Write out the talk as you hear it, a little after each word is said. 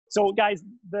So guys,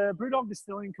 the BrewDog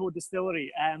Distilling Co. Distillery,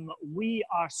 we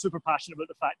are super passionate about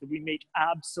the fact that we make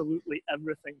absolutely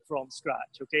everything from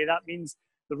scratch, okay? That means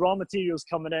the raw materials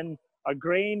coming in are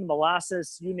grain,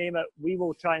 molasses, you name it, we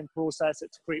will try and process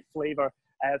it to create flavor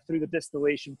through the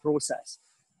distillation process.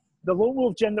 The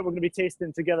LoneWolf gin that we're going to be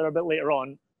tasting together a bit later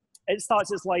on, it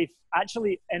starts its life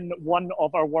actually in one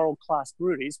of our world-class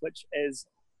breweries, which is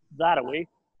that away.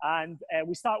 And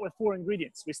we start with 4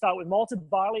 ingredients. We start with malted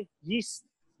barley, yeast,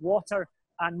 water,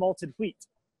 and malted wheat.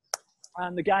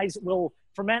 And the guys will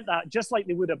ferment that just like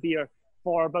they would a beer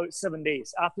for about 7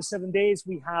 days. After 7 days,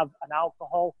 we have an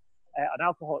alcohol,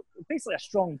 basically a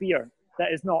strong beer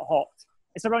that is not hot.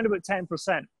 It's around about 10%.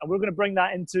 And we're going to bring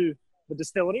that into the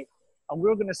distillery. And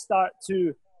we're going to start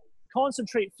to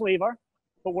concentrate flavor,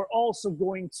 but we're also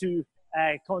going to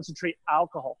concentrate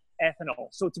alcohol, ethanol.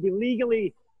 So to be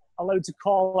legally allowed to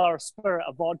call our spirit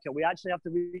a vodka, we actually have to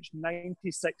reach 96%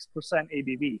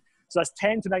 ABV. So that's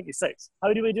 10 to 96.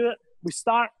 How do we do it? We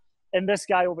start in this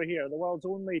guy over here, the world's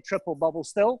only triple bubble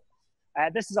still.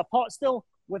 This is a pot still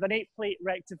with an 8-plate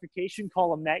rectification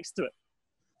column next to it.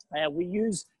 We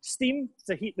use steam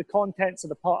to heat the contents of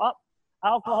the pot up.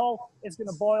 Alcohol is going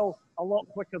to boil a lot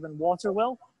quicker than water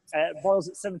will. It boils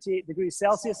at 78 degrees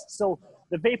Celsius. So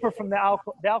the vapor from the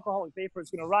alcoholic vapor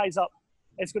is going to rise up.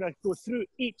 It's going to go through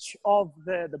each of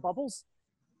the bubbles.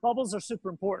 Bubbles are super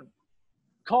important.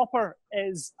 Copper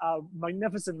is a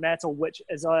magnificent metal which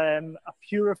is has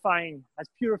purifying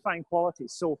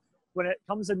qualities. So when it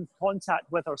comes in contact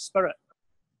with our spirit,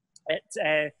 it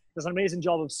does an amazing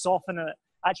job of softening it,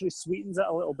 actually sweetens it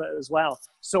a little bit as well.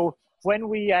 So when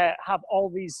we have all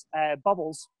these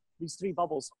bubbles, these 3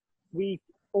 bubbles, we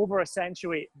over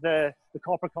accentuate the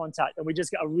copper contact, and we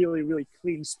just get a really, really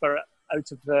clean spirit out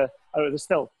of the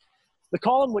still. The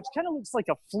column, which kind of looks like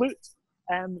a flute,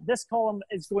 this column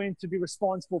is going to be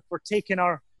responsible for taking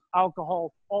our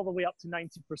alcohol all the way up to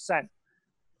 90%.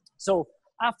 So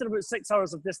after about 6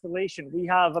 hours of distillation, we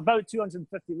have about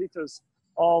 250 liters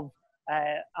of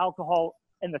alcohol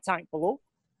in the tank below.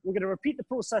 We're going to repeat the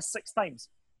process 6 times.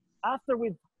 After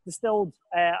we've distilled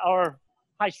our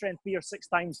high-strength beer 6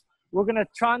 times, we're going to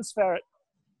transfer it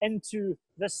into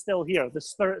this still here, the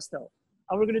spirit still.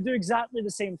 And we're going to do exactly the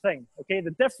same thing, okay?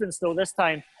 The difference, though, this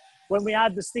time, when we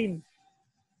add the steam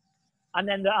and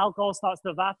then the alcohol starts to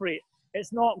evaporate,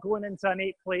 it's not going into an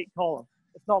 8-plate column.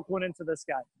 It's not going into this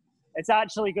guy. It's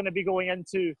actually going to be going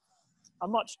into a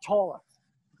much taller,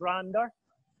 grander,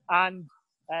 and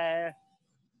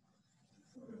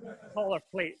taller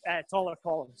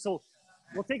column. So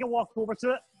we'll take a walk over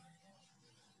to it.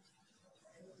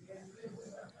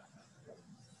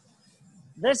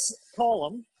 This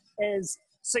column is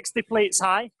 60 plates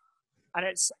high, and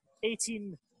it's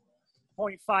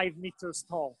 18.5 meters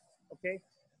tall, okay?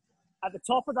 At the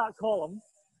top of that column,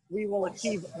 we will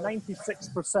achieve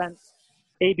 96%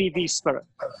 ABV spirit,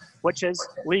 which is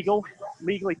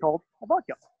legally called a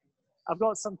vodka. I've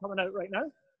got some coming out right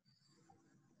now.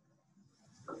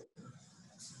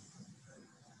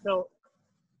 So,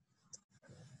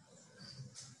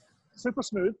 super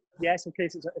smooth. Yes, in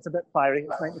case it's a bit fiery,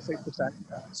 it's 96%.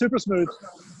 Super smooth,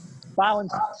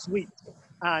 balanced, sweet,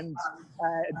 and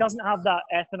it doesn't have that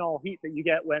ethanol heat that you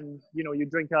get when you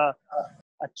drink a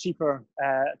cheaper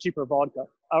vodka.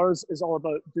 Ours is all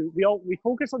about we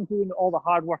focus on doing all the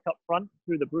hard work up front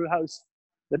through the brew house,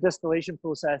 the distillation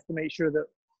process, to make sure that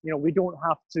we don't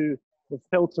have to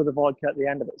filter the vodka at the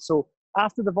end of it. So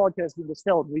after the vodka has been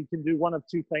distilled, we can do one of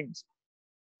 2 things.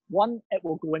 One, it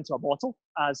will go into a bottle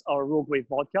as our Rogue Wave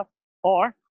vodka,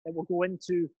 or it will go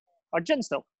into our gin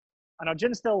still. And our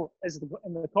gin still is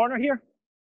in the corner here.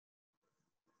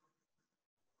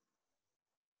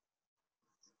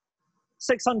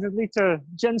 $600-liter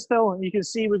gin still, and you can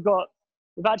see we've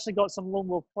actually got some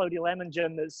LoneWolf Cloudy Lemon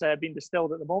gin that's being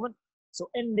distilled at the moment. So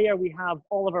in there we have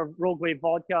all of our Rogue Wave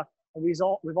vodka, and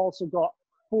we've also got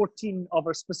 14 of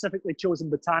our specifically chosen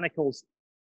botanicals.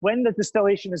 When the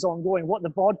distillation is ongoing, what the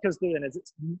vodka's doing is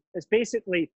it's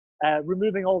basically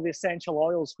removing all the essential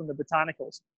oils from the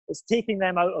botanicals. It's taking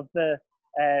them out of the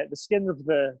skin of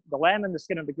the lemon, the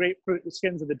skin of the grapefruit, the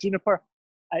skins of the juniper.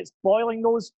 It's boiling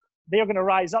those. They're going to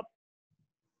rise up,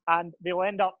 and they'll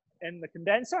end up in the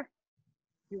condenser.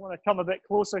 If you want to come a bit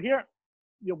closer here,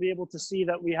 you'll be able to see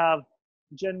that we have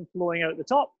gin flowing out the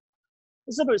top.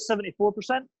 This is about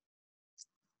 74%.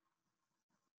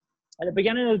 At the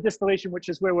beginning of the distillation, which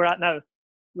is where we're at now,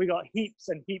 we got heaps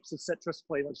and heaps of citrus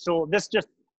flavors. So this just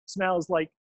smells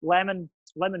like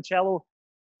limoncello,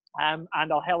 and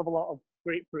a hell of a lot of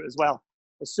grapefruit as well.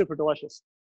 It's super delicious.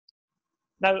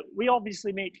 Now, we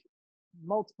obviously make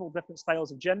multiple different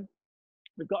styles of gin.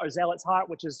 We've got our Zealot's Heart,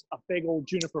 which is a big old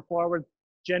juniper forward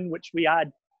gin, which we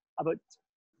add about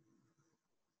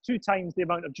 2 times the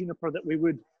amount of juniper that we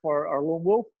would for our Lone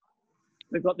Wolf.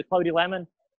 We've got the Cloudy Lemon,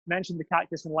 mentioned the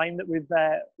Cactus and Lime that we're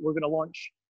going to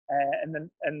launch in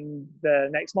the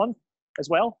next month as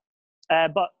well.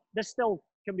 But this still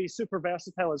can be super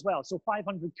versatile as well. So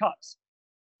 500 cuts.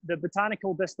 The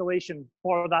botanical distillation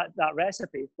for that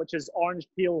recipe, which is orange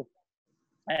peel,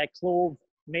 clove,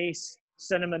 mace,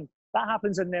 cinnamon, that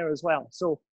happens in there as well.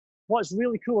 So what's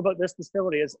really cool about this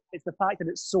distillery is it's the fact that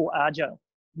it's so agile.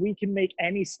 We can make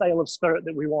any style of spirit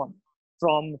that we want,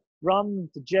 from rum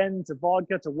to gin to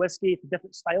vodka to whiskey to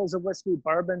different styles of whiskey,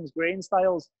 bourbons, grain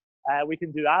styles. We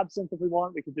can do absinthe if we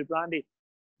want. We can do brandy.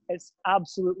 It's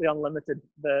absolutely unlimited,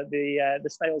 the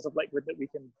styles of liquid that we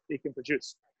can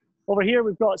produce. Over here,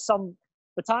 we've got some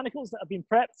botanicals that have been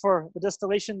prepped for the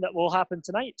distillation that will happen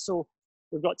tonight. So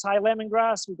we've got Thai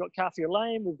lemongrass, we've got kaffir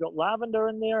lime, we've got lavender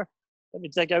in there. Let me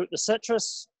dig out the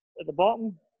citrus at the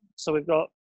bottom. So we've got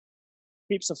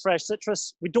heaps of fresh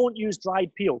citrus. We don't use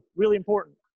dried peel, really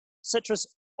important. Citrus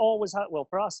always, well,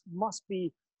 for us, must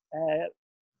be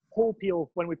whole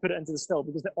peel when we put it into the still,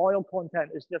 because the oil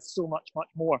content is just so much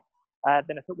more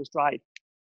than if it was dried.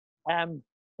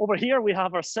 Over here, we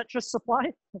have our citrus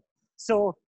supply.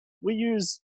 So we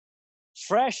use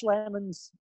fresh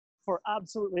lemons for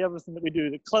absolutely everything that we do.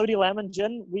 The Cloudy Lemon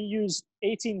gin, we use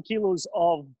 18 kilos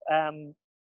of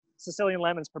Sicilian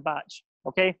lemons per batch,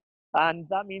 okay? And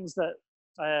that means that,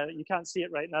 you can't see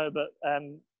it right now, but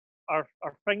our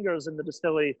fingers in the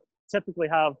distillery typically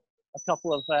have a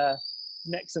couple of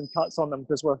nicks and cuts on them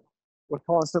because we're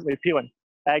constantly peeling.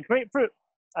 Grapefruit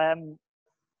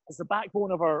is the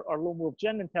backbone of our Lone Wolf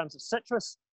gin in terms of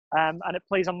citrus, and it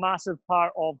plays a massive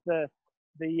part of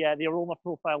the aroma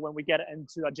profile when we get it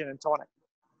into a gin and tonic.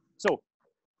 So,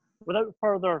 without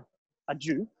further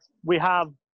ado, we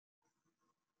have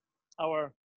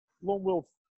our Lone Wolf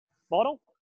bottle.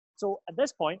 So at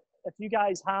this point, if you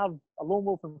guys have a Lone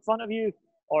Wolf in front of you,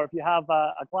 or if you have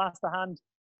a glass to hand,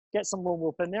 get some Lone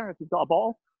Wolf in there if you've got a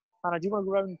bottle. Hannah, do you want to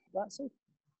go around that side?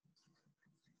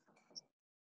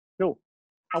 Cool.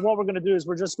 And what we're going to do is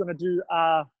we're just going to do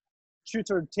a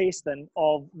tutored tasting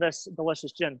of this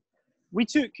delicious gin. We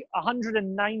took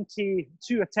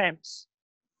 192 attempts.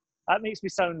 That makes me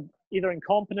sound either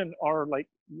incompetent or like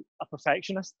a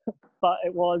perfectionist, but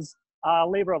it was a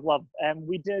labor of love. And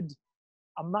we did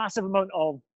a massive amount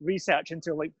of research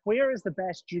into like, where is the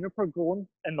best juniper grown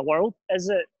in the world? Is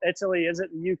it Italy? Is it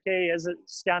the UK? Is it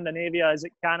Scandinavia? Is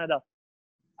it Canada?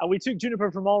 And we took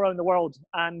juniper from all around the world,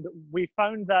 and we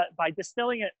found that by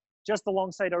distilling it just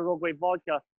alongside our Rogue Wave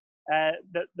vodka,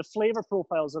 the flavor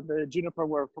profiles of the juniper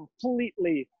were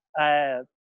completely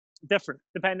different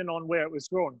depending on where it was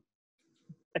grown.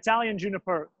 Italian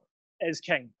juniper is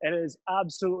king. It is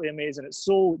absolutely amazing. It's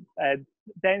so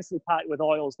densely packed with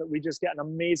oils that we just get an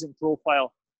amazing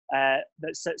profile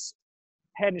that sits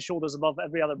head and shoulders above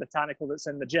every other botanical that's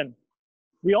in the gin.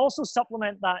 We also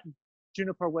supplement that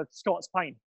juniper with Scots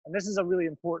pine, and this is a really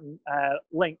important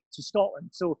link to Scotland.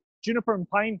 So juniper and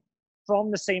pine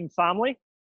from the same family.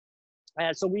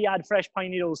 So we add fresh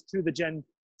pine needles to the gin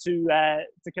to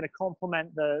kind of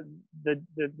complement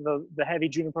the heavy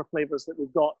juniper flavors that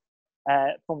we've got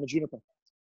from the juniper.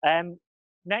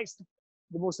 Next,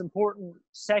 the most important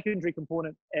secondary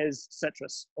component is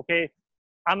citrus. Okay,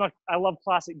 I love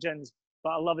classic gins, but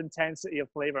I love intensity of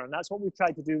flavor, and that's what we've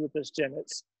tried to do with this gin.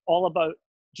 It's all about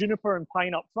juniper and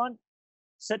pine up front,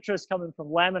 citrus coming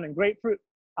from lemon and grapefruit,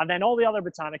 and then all the other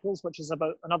botanicals, which is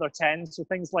about another 10. So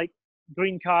things like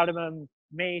green cardamom,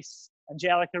 mace,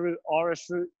 angelica root, orris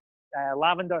root,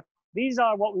 lavender. These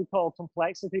are what we call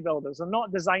complexity builders. They're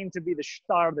not designed to be the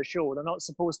star of the show. They're not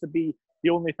supposed to be the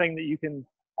only thing that you can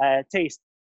taste,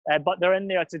 but they're in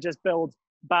there to just build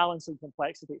balance and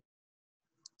complexity.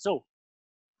 So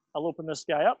I'll open this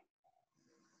guy up.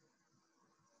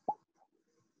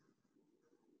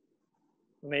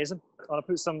 Amazing. I'm gonna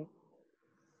put some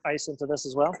ice into this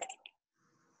as well.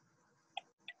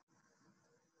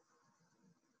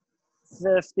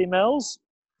 50 mils.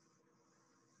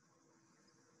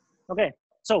 Okay,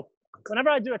 so whenever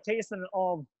I do a tasting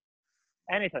of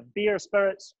anything, beer,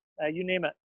 spirits, you name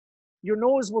it, your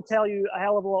nose will tell you a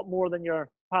hell of a lot more than your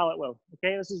palate will.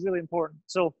 Okay, this is really important.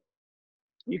 So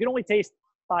you can only taste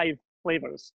 5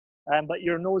 flavors, but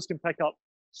your nose can pick up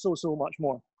so much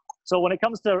more. So when it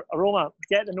comes to aroma,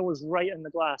 get the nose right in the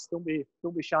glass. Don't be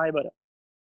shy about it.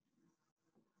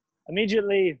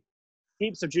 Immediately,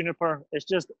 heaps of juniper. It's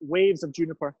just waves of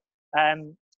juniper,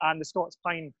 and the Scots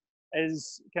pine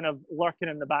is kind of lurking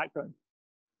in the background.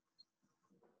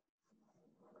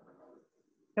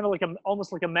 kind of like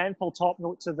almost like a menthol top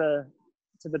note to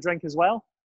the drink as well.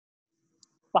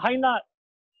 Behind that,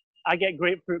 I get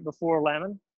grapefruit before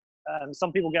lemon.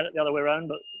 Some people get it the other way around,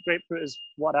 but grapefruit is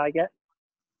what I get.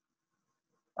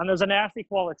 And there's an earthy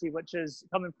quality, which is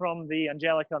coming from the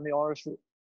angelica and the orris root.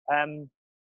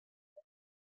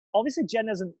 Obviously, gin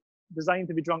isn't designed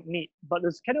to be drunk neat, but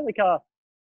there's kind of like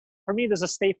for me, there's a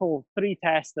staple 3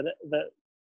 test that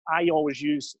I always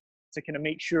use to kind of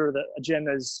make sure that a gin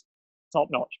is top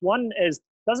notch. One is,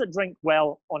 does it drink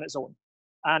well on its own?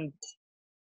 And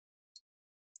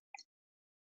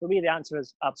for me, the answer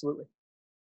is absolutely.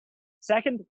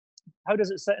 Second, how does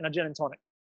it sit in a gin and tonic?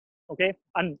 Okay,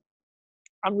 and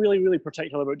I'm really, really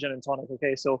particular about gin and tonic.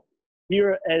 Okay, so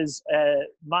here is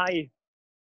my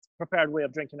prepared way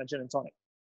of drinking a gin and tonic.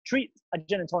 Treat a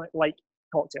gin and tonic like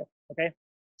cocktail. Okay,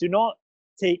 do not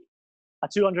take a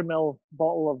 200 ml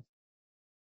bottle of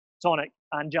tonic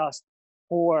and just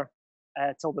pour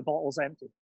till the bottle's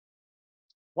empty.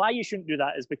 Why you shouldn't do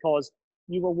that is because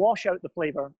you will wash out the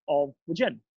flavor of the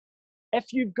gin.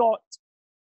 If you've got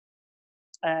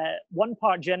 1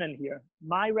 part gin in here,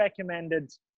 my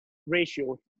recommended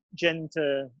ratio gin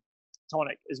to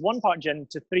tonic is 1 part gin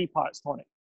to 3 parts tonic.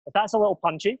 If that's a little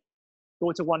punchy,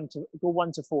 go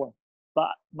 1 to 4. But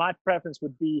my preference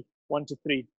would be 1 to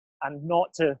 3, and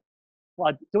not to.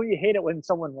 Well, don't you hate it when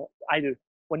someone, I do,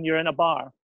 when you're in a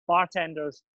bar,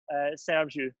 bartenders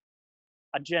serves you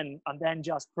a gin and then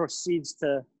just proceeds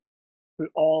to put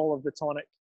all of the tonic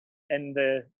in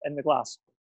the glass.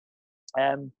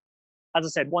 As I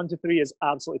said, 1 to 3 is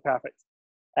absolutely perfect.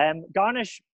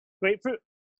 Garnish, grapefruit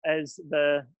is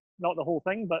not the whole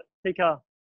thing, but take a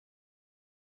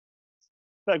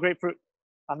bit of grapefruit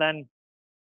and then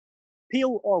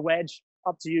peel or wedge,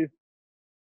 up to you.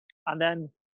 And then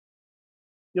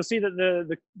you'll see that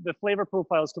the flavor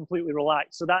profile is completely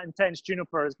relaxed. So that intense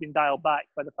juniper has been dialed back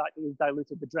by the fact that we've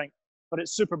diluted the drink, but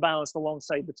it's super balanced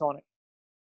alongside the tonic.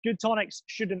 Good tonics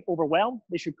shouldn't overwhelm,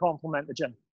 they should complement the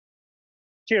gin.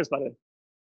 Cheers, by the way.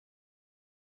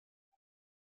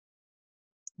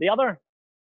 The other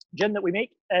gin that we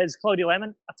make is Cloudy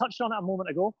Lemon. I touched on it a moment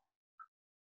ago,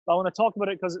 but I want to talk about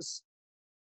it because it's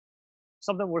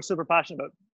something we're super passionate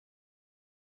about.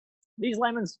 These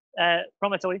lemons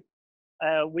from Italy,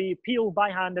 we peel by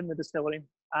hand in the distillery,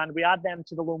 and we add them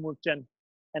to the LoneWolf gin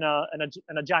in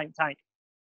a giant tank.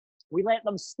 We let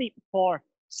them steep for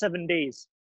 7 days,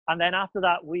 and then after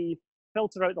that, we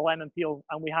filter out the lemon peel,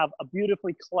 and we have a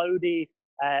beautifully cloudy,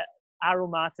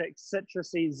 aromatic,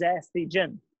 citrusy, zesty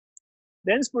gin.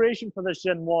 The inspiration for this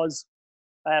gin was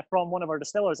from one of our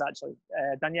distillers, actually,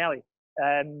 Daniele.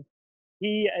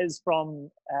 He is from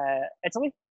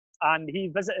Italy, and he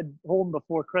visited home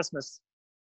before Christmas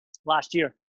last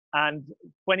year. And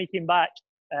when he came back,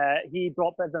 he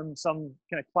brought with him some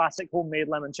kind of classic homemade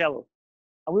limoncello.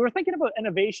 And we were thinking about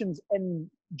innovations in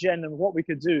gin and what we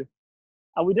could do.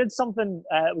 And we did something,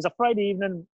 it was a Friday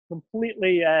evening,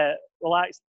 completely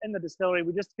relaxed in the distillery.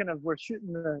 We just kind of were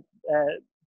shooting the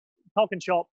talking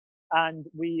shop, and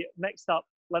we mixed up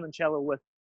limoncello with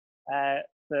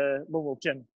the LoneWolf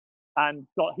gin and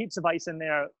got heaps of ice in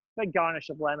there, big garnish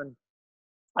of lemon,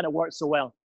 and it worked so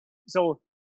well. So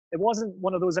it wasn't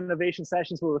one of those innovation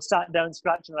sessions where we sat down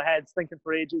scratching our heads thinking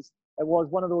for ages. It was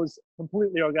one of those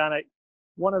completely organic,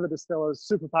 one of the distillers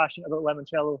super passionate about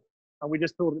limoncello, and we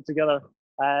just pulled it together.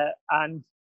 And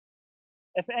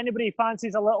if anybody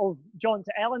fancies a little jaunt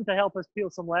to Ellen to help us peel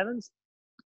some lemons,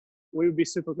 we would be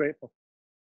super grateful.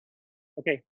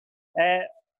 Okay,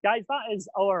 guys, that is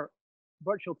our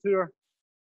virtual tour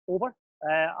over.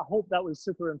 I hope that was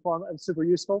super informative, super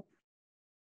useful.